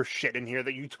other shit in here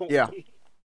that you don't need.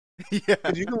 Yeah.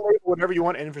 You can label whatever you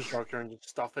want infrastructure and just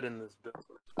stuff it in this bill.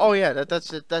 Oh yeah,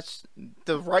 that's it. That's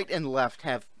the right and left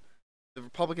have. The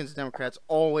Republicans and Democrats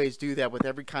always do that with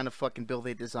every kind of fucking bill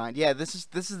they design. Yeah, this is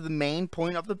the main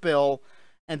point of the bill,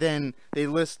 and then they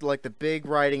list like the big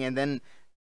writing, and then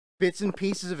bits and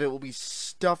pieces of it will be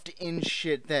stuffed in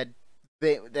shit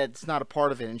that's not a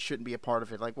part of it and shouldn't be a part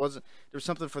of it. Like, there was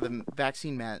something for the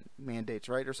vaccine mandates,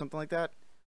 right, or something like that?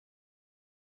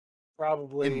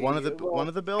 Probably in one of the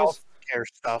bills. Healthcare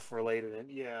stuff related.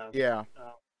 Yeah.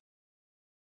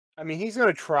 I mean, he's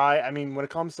gonna try. I mean, when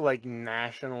it comes to like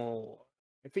national,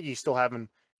 I think he's still having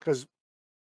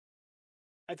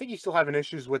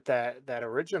issues with that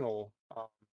original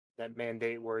that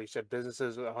mandate where he said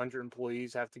businesses with 100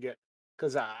 employees have to get.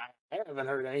 Because I haven't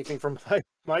heard anything from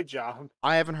my job.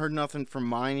 I haven't heard nothing from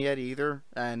mine yet either,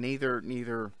 and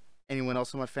neither anyone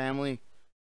else in my family,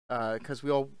 because we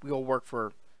all work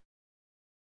for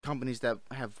companies that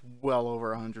have well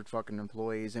over 100 fucking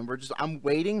employees, and I'm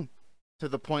waiting to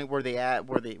the point where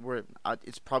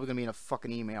it's probably gonna be in a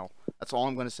fucking email. That's all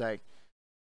I'm gonna say.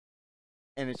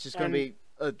 And it's just gonna be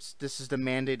this is the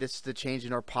mandate, this is the change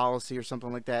in our policy or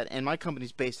something like that. And my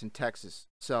company's based in Texas,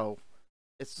 so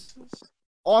it's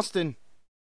Austin.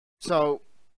 So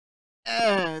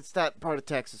it's that part of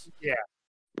Texas. Yeah.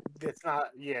 It's not.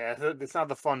 Yeah, it's not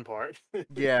the fun part.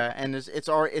 Yeah, and it's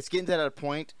getting to that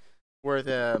point where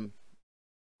the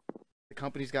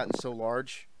company's gotten so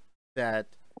large that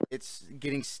it's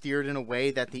getting steered in a way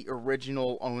that the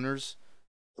original owners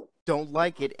don't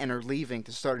like it and are leaving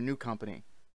to start a new company.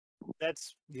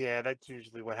 That's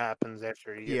usually what happens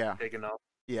after you get big enough.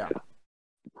 Yeah.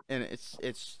 And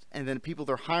and then people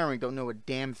they're hiring don't know a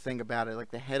damn thing about it.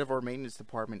 Like the head of our maintenance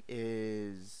department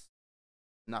is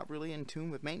not really in tune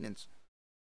with maintenance.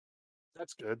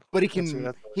 That's good. But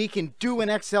he can do an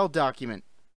Excel document.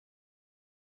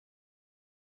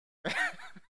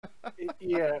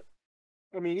 Yeah.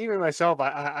 I mean, even myself,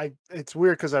 I it's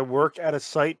weird because I work at a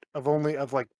site of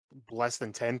like less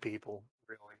than 10 people,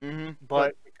 really. Mm-hmm.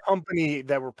 But the company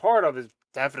that we're part of is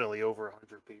definitely over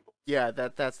 100 people. Yeah,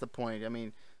 that's the point. I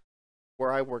mean,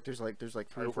 where I work, there's like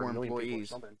 3 or 4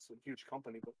 employees. It's a huge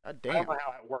company, but God damn. I don't know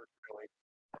how it works really.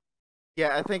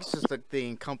 Yeah, I think it's just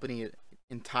the company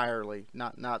entirely,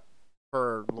 not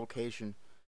per location.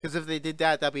 Because if they did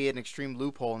that, that'd be an extreme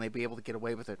loophole, and they'd be able to get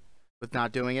away with it, with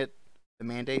not doing it, the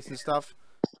mandates and stuff.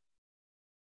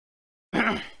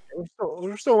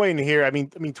 We're still waiting to hear. I mean,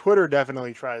 Twitter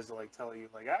definitely tries to like tell you,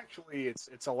 like, actually,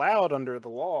 it's allowed under the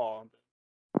law.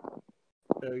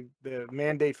 The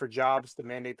mandate for jobs to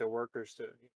mandate their workers to.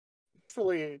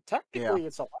 Technically,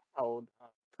 it's allowed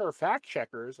per fact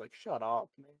checkers. Like, shut up,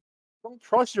 man. Don't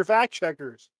trust your fact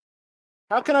checkers.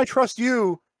 How can I trust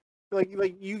you? Like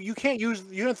you can't use,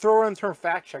 you didn't throw around the term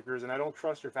fact checkers, and I don't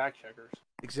trust your fact checkers.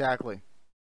 Exactly.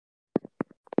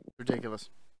 Ridiculous.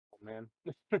 Oh, man.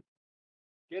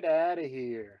 Get out of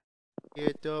here.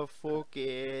 Get the fuck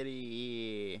out of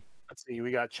here. Let's see.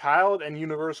 We got child and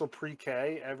universal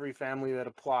pre-K. Every family that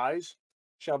applies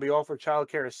shall be offered child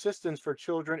care assistance for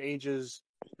children ages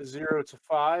 0 to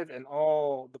 5, and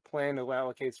all the plan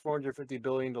allocates $450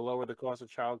 billion to lower the cost of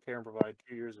child care and provide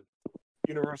 2 years of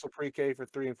universal pre-K for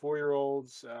 3 and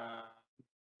 4-year-olds.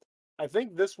 I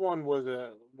think this one was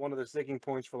one of the sticking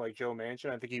points for like Joe Manchin.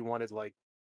 I think he wanted like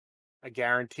a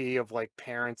guarantee of like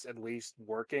parents at least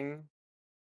working.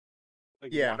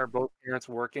 Like, one or both parents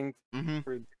working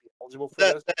for to be eligible for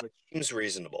this. Which seems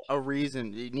reasonable. A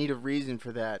reason. You need a reason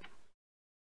for that.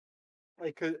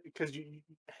 Like, because you,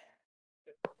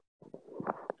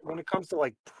 when it comes to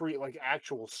like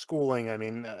actual schooling, I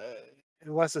mean,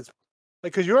 unless it's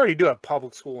like, because you already do have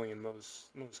public schooling in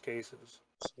most cases.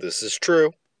 This is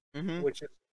true. Which is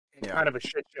kind of a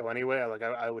shit show anyway. Like,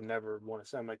 I would never want to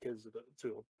send my kids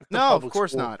to no, of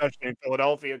course school, not, especially in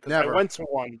Philadelphia, because I went to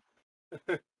one.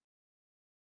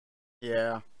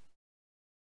 Yeah.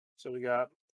 So we got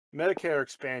Medicare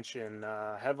expansion.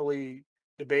 Heavily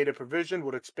debated provision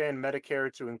would expand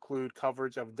Medicare to include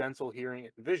coverage of dental, hearing,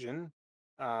 and vision.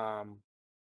 Joe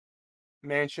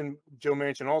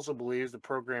Manchin also believes the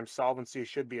program's solvency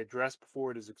should be addressed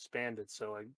before it is expanded.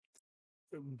 So,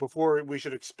 before we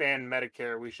should expand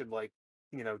Medicare, we should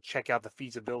check out the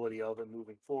feasibility of it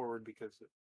moving forward, because,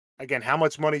 again, how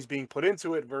much money is being put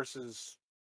into it versus,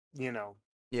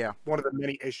 one of the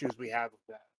many issues we have with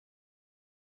that.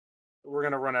 We're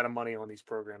gonna run out of money on these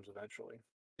programs eventually.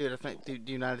 Dude, I think the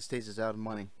United States is out of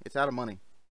money. It's out of money.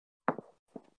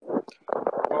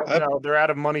 Well, no, they're out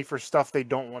of money for stuff they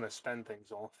don't want to spend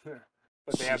things on.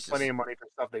 But they have plenty of money for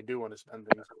stuff they do want to spend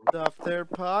things on. Stuff their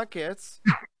pockets.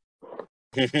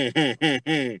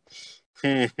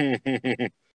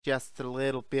 Just a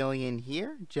little billion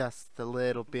here, just a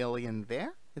little billion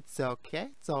there. It's okay.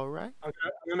 It's all right. I'm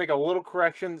gonna make a little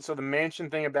correction. So the Manchin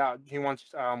thing about he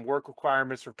wants work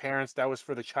requirements for parents, that was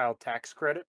for the child tax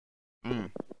credit.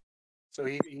 So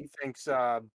he thinks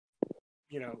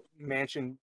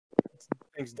Manchin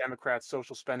thinks Democrats'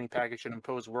 social spending package should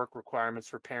impose work requirements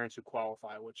for parents who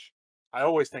qualify, which I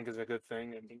always think is a good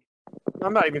thing. I mean,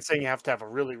 I'm not even saying you have to have a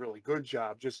really, really good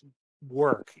job, just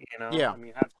work, Yeah. I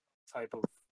mean, have some type of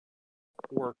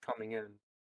work coming in.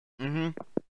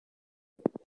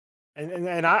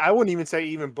 And I wouldn't even say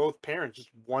even both parents, just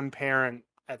one parent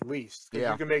at least.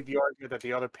 Yeah. You can make the argument that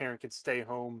the other parent could stay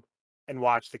home and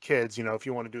watch the kids, if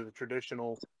you want to do the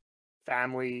traditional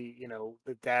family,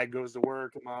 the dad goes to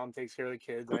work and mom takes care of the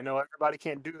kids. I know everybody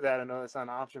can't do that. I know that's not an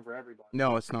option for everybody.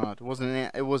 No, it's not.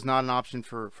 It was not an option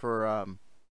for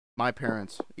my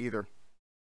parents either.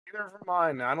 Either for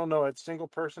mine. I don't know a single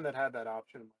person that had that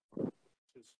option.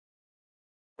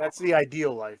 That's the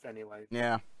ideal life anyway.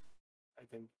 Yeah. I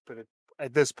think, but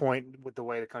at this point, with the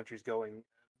way the country's going,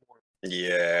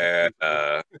 Yeah.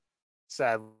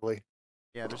 sadly,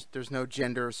 Yeah, there's no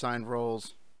gender assigned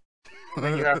roles. and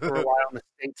then you have to rely on the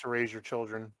state to raise your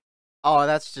children. Oh,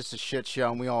 that's just a shit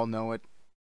show, and we all know it.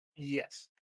 Yes.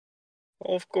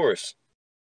 Well, of course.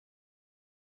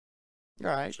 All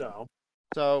right. So,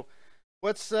 So,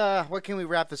 what can we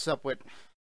wrap this up with?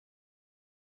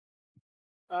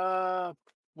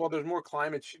 well, there's more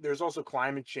climate. There's also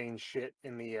climate change shit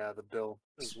in the bill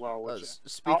as well. Which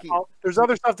Speaking, there's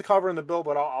other stuff to cover in the bill,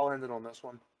 but I'll end it on this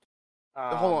one.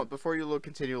 hold on, before you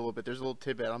continue a little bit, there's a little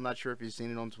tidbit. I'm not sure if you've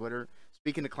seen it on Twitter.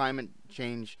 Speaking of climate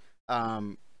change,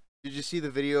 did you see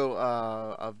the video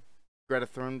of Greta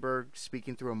Thunberg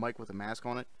speaking through a mic with a mask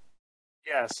on it?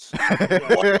 Yes.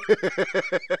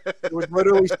 It was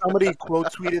literally somebody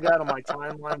quote tweeted that on my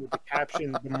timeline with the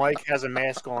caption, "The mic has a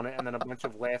mask on it," and then a bunch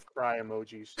of laugh cry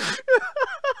emojis.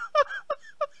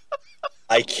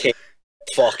 I can't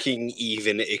fucking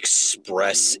even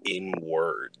express in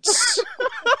words.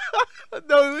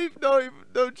 no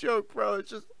joke, bro. It's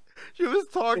just she was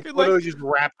talking It's like literally just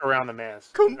wrapped around the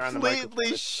mask. around the completely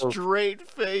microphone. straight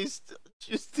faced,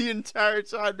 just the entire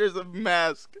time. There's a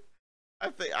mask. I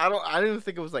didn't even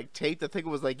think it was like taped. I think it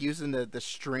was like using the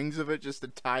strings of it just to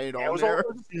tie it Yeah, it on was there.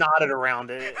 all just knotted around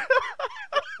it.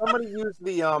 Somebody used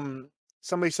the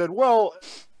Somebody said, "Well,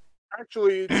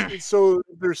 actually, it's so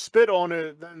there's spit on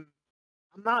it." Then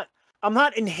I'm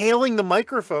not inhaling the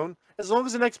microphone. As long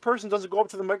as the next person doesn't go up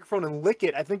to the microphone and lick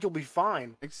it, I think you'll be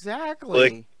fine.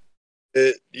 Exactly.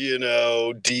 It,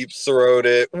 deep throat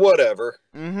it, whatever.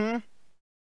 Mm-hmm.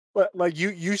 But like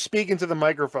you speak into the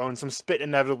microphone, some spit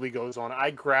inevitably goes on.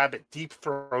 I grab it, deep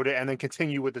throat it, and then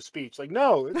continue with the speech. Like,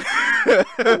 no, No,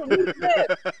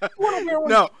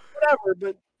 whatever.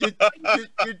 But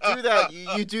you do that.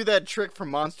 You do that trick from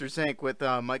Monsters Inc. with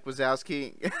Mike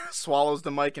Wazowski swallows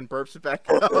the mic and burps it back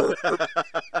out.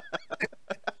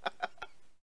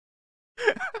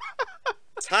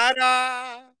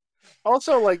 Ta-da!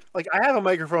 also, like I have a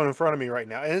microphone in front of me right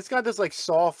now, and it's got this like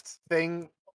soft thing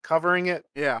covering it.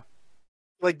 Yeah.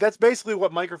 Like that's basically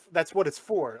what that's what it's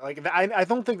for. Like I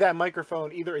don't think that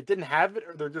microphone either it didn't have it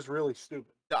or they're just really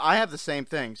stupid. I have the same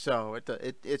thing. So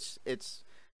it's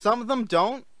some of them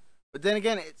don't, but then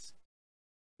again, it's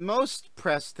most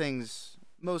press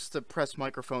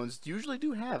microphones usually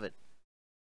do have it.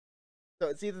 So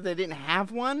it's either they didn't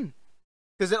have one,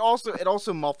 because it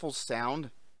also muffles sound,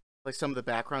 like some of the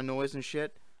background noise and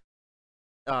shit.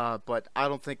 But I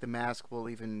don't think the mask will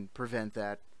even prevent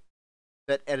that.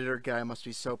 That editor guy must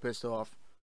be so pissed off,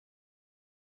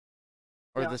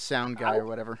 or Yeah, the sound guy or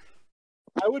whatever.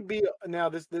 I would be now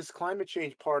this climate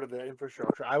change part of the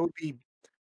infrastructure. I would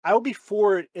be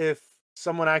for it if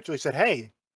someone actually said,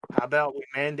 "Hey, how about we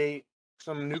mandate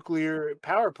some nuclear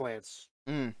power plants?"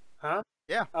 Huh?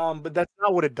 Yeah. But that's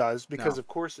not what it does because No. of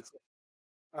course it's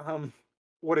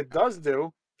what it does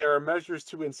do. There are measures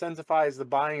to incentivize the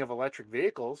buying of electric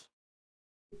vehicles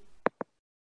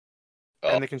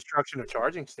and the construction of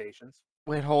charging stations.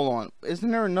 Wait, hold on.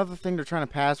 Isn't there another thing they're trying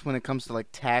to pass when it comes to like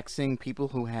taxing people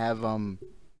who have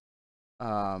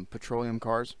petroleum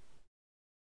cars?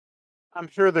 I'm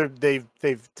sure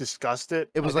they've discussed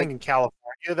it. It was I think like in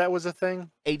California that was a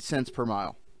thing. 8 cents per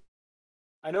mile.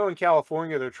 I know in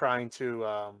California they're trying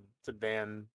to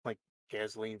ban like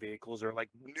gasoline vehicles or like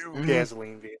new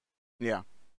gasoline vehicles. Yeah.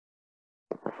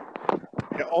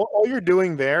 Yeah, all you're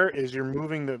doing there is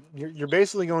you're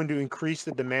basically going to increase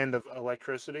the demand of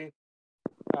electricity,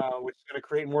 which is going to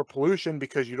create more pollution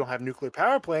because you don't have nuclear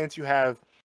power plants. You have,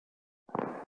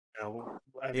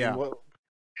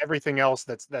 everything else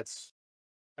that's.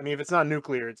 I mean, if it's not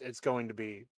nuclear, it's going to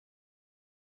be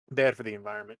bad for the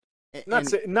environment. Not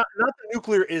that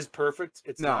nuclear is perfect.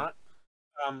 It's not,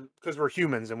 because we're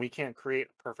humans and we can't create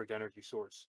a perfect energy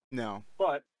source. No.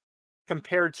 But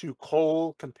compared to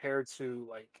coal, compared to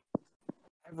like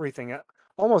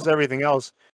almost everything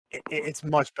else, it's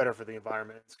much better for the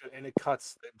environment. It's good, and it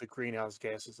cuts the greenhouse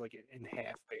gases like in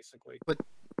half, basically. But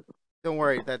don't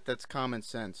worry, that's common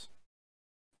sense.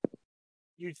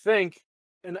 You'd think,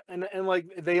 and like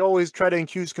they always try to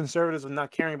accuse conservatives of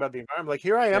not caring about the environment. Like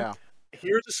here I am. Yeah.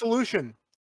 Here's a solution.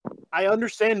 I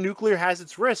understand nuclear has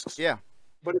its risks. Yeah.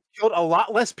 But it killed a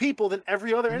lot less people than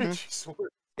every other energy source.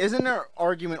 Isn't there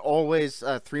argument always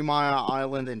 3 Mile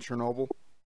Island and Chernobyl?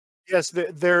 Yes,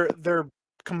 their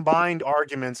combined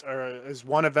arguments is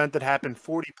one event that happened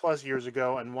 40 plus years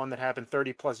ago and one that happened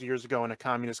 30 plus years ago in a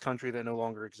communist country that no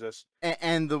longer exists.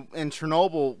 And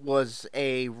Chernobyl was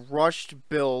a rushed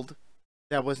build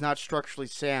that was not structurally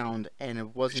sound and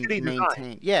it wasn't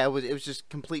maintained. Yeah, it was just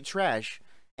complete trash.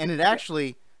 And it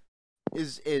actually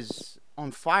is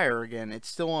on fire again. It's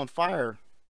still on fire.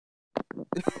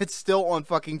 It's still on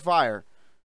fucking fire.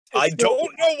 I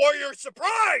don't know why you're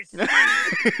surprised.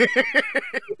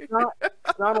 It's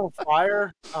not on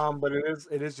fire, but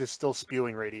it is just still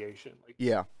spewing radiation. Like,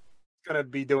 Yeah, it's gonna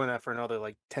be doing that for another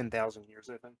like 10,000 years,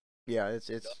 I think. yeah.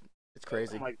 It's crazy.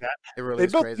 Something like that. It really They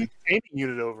is built crazy. a training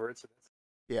unit over it. So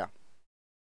Yeah.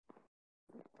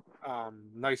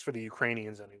 nice for the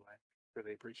Ukrainians anyway. Sure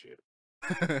they appreciate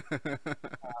it.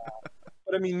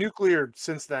 But I mean, nuclear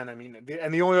since then. I mean,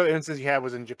 the only other instance you had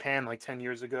was in Japan like 10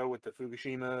 years ago with the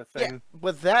Fukushima thing. Yeah,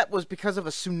 but that was because of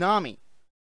a tsunami.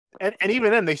 And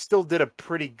even then, they still did a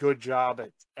pretty good job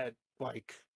at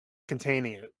like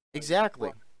containing it.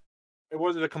 Exactly. It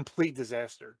wasn't a complete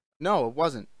disaster. No, it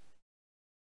wasn't.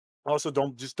 Also,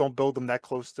 don't build them that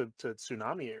close to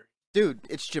tsunami area. Dude,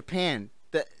 it's Japan.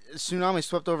 The tsunami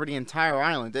swept over the entire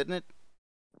island, didn't it?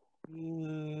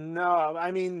 No,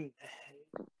 I mean,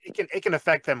 it can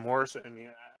affect them worse. I mean,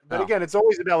 but Oh. again, it's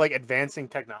always about like advancing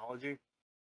technology,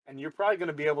 and you're probably going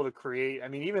to be able to create. I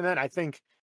mean, even then, I think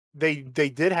they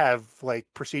did have like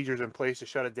procedures in place to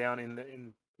shut it down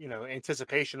in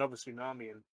anticipation of a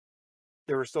tsunami, and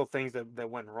there were still things that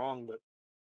went wrong. But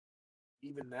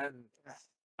even then,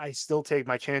 I still take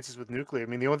my chances with nuclear. I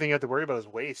mean, the only thing you have to worry about is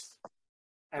waste,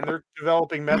 and they're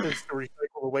developing methods to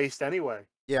recycle the waste anyway.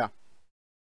 Yeah.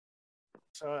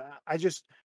 So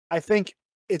I think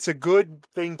it's a good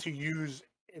thing to use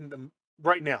in the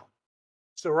right now.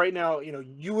 So right now,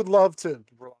 you would love to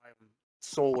rely on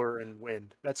solar and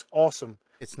wind. That's awesome.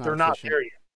 It's not They're not efficient. there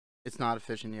yet, It's not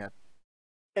efficient yet.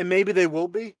 and maybe they will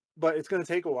be, but it's going to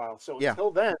take a while. So Yeah.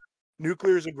 until then,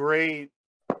 nuclear is a great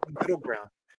middle ground.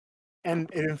 And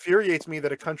it infuriates me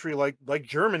that a country like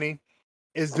Germany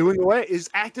is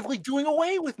actively doing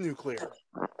away with nuclear.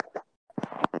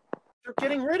 They're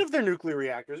getting rid of their nuclear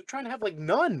reactors. They're trying to have like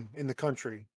none in the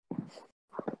country.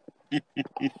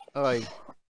 Like,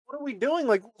 What are we doing?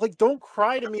 Like don't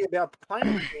cry to me about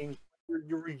climate change.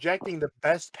 You're rejecting the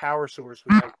best power source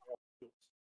we have.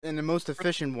 and the most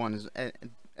efficient one is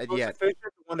Most yet. efficient,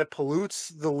 the one that pollutes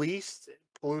the least. It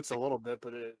pollutes a little bit,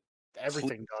 but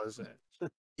everything does it.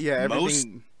 Yeah, Most-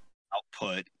 everything.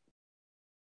 Output.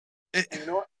 And you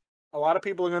know what? A lot of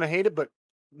people are going to hate it, but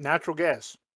natural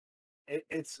gas.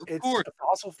 It's course. a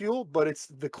fossil fuel, but it's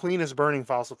the cleanest burning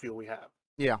fossil fuel we have.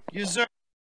 Yeah. Yes, sir.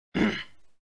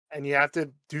 And you have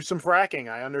to do some fracking.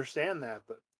 I understand that,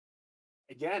 but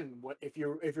again, if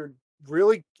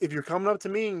you're coming up to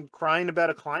me and crying about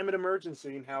a climate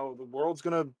emergency and how the world's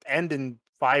going to end in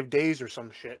 5 days or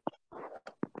some shit,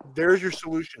 there's your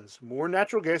solutions. More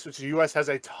natural gas, which the U.S. has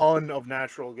a ton of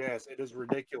natural gas. It is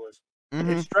ridiculous.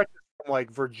 Mhm. It stretches from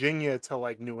like Virginia to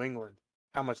like New England.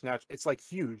 How much natural? It's like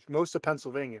huge. Most of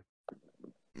Pennsylvania.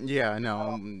 Yeah, I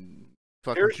know. Fucking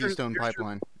there's your- Keystone there's your-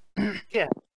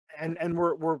 Pipeline. And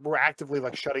we're actively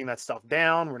like shutting that stuff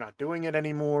down. We're not doing it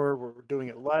anymore. We're doing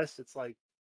it less. It's like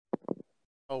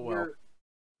Oh well.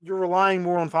 you're relying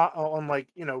more on like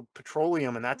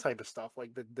petroleum and that type of stuff,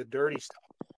 like the dirty stuff,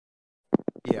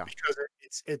 Yeah. because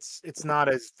it's not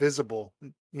as visible.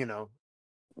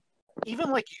 Even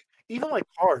like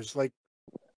cars, like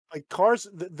cars,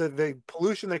 the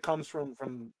pollution that comes from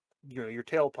your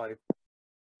tailpipe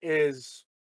is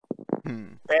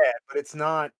Hmm. bad, but it's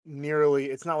not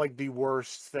like the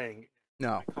worst thing.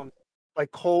 No.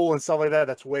 Like coal and stuff like that,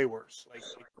 that's way worse. Like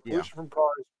Yeah. pollution from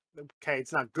cars, okay,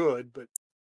 it's not good, but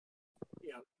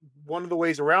one of the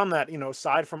ways around that,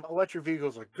 aside from electric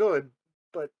vehicles are good,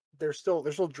 but they're still.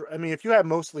 I mean, if you have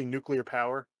mostly nuclear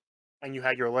power and you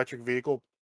had your electric vehicle,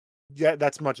 yeah,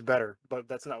 that's much better. But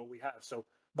that's not what we have. So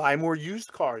buy more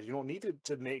used cars. You don't need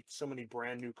to make so many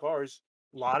brand new cars.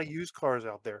 A lot of used cars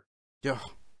out there. Yeah.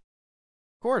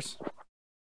 Of course.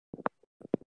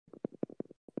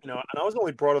 And I was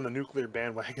only brought on the nuclear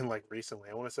bandwagon like recently.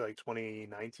 I want to say like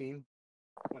 2019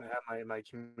 when I had my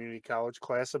community college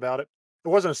class about it. It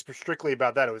wasn't strictly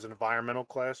about that. It was an environmental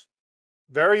class.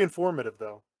 Very informative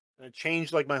though. And it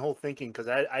changed like my whole thinking because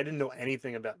I didn't know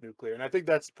anything about nuclear. And I think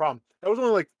that's the problem. That was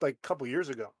only like a couple years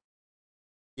ago.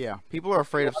 Yeah. People are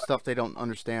afraid of stuff they don't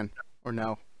understand or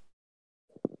know.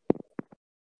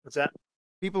 What's that?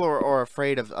 People are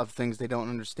afraid of things they don't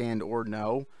understand or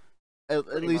know. At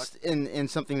Pretty least in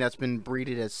something that's been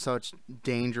breeded as such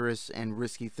dangerous and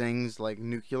risky things like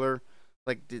nuclear.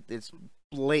 Like, it's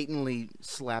blatantly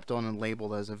slapped on and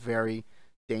labeled as a very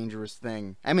dangerous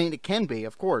thing. I mean, it can be,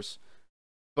 of course.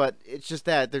 But it's just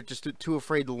that they're just too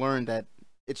afraid to learn that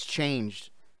it's changed.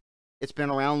 It's been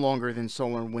around longer than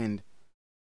solar and wind.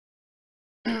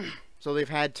 So they've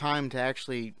had time to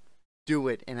actually do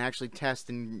it and actually test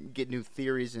and get new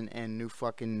theories and new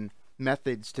fucking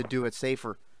methods to do it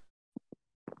safer.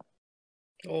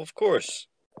 Oh, of course.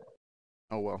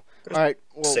 Oh well. All right.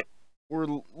 Well, Sick. we're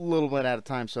a little bit out of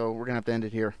time, so we're gonna have to end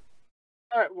it here.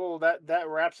 All right, well that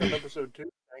wraps up episode 2.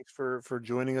 Thanks for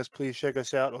joining us. Please check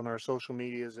us out on our social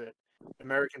medias at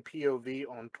American POV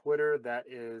on Twitter. That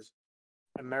is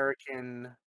American.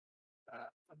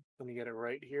 Let me get it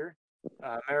right here.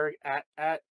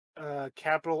 At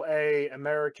capital A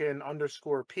American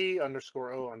underscore P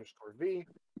underscore O underscore V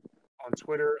on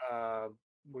Twitter.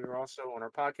 We're also on our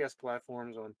podcast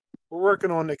platforms. We're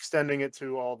working on extending it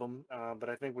to all of them, but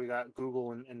I think we got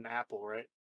Google and Apple, right?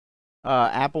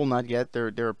 Apple, not yet. They're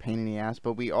a pain in the ass,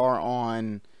 but we are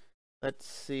on. Let's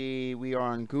see. We are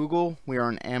on Google. We are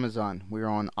on Amazon. We are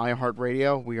on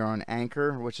iHeartRadio. We are on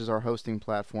Anchor, which is our hosting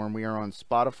platform. We are on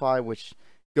Spotify, which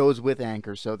goes with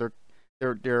Anchor. So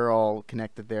they're all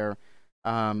connected there.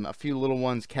 A few little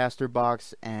ones,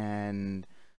 Casterbox, and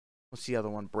what's the other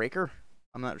one? Breaker.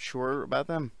 I'm not sure about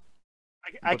them. I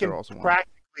But they're can also on.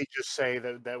 practically just say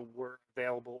that we're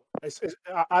available.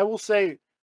 I will say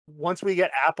once we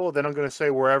get Apple, then I'm going to say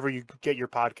wherever you get your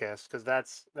podcast, because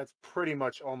that's pretty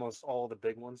much almost all the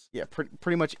big ones. Yeah,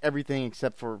 pretty much everything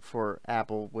except for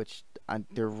Apple, which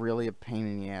they're really a pain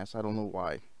in the ass. I don't know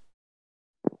why.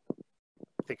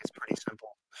 I think it's pretty simple.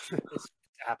 It's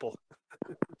Apple.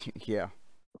 Yeah.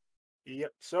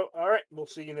 Yep. So, all right, we'll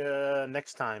see you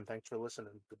next time. Thanks for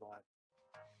listening. Goodbye.